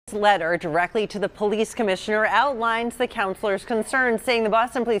Letter directly to the police commissioner outlines the councilor's concerns, saying the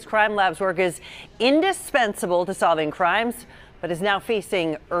Boston Police Crime Lab's work is indispensable to solving crimes, but is now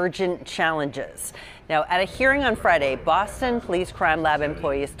facing urgent challenges. Now, at a hearing on Friday, Boston Police Crime Lab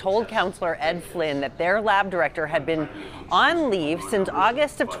employees told Councilor Ed Flynn that their lab director had been on leave since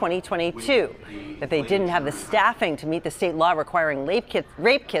August of 2022, that they didn't have the staffing to meet the state law requiring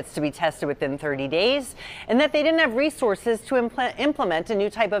rape kits to be tested within 30 days, and that they didn't have resources to implement a new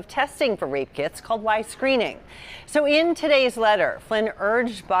type of testing for rape kits called Y screening. So in today's letter, Flynn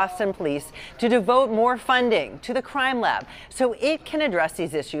urged Boston Police to devote more funding to the crime lab so it can address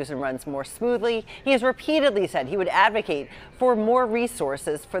these issues and runs more smoothly. He has repeatedly said he would advocate for more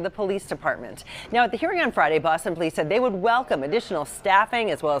resources for the police department. Now, at the hearing on Friday, Boston Police said they would welcome additional staffing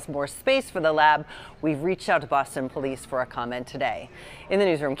as well as more space for the lab. We've reached out to Boston Police for a comment today. In the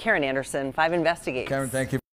newsroom, Karen Anderson, 5 Investigates. Karen, thank you.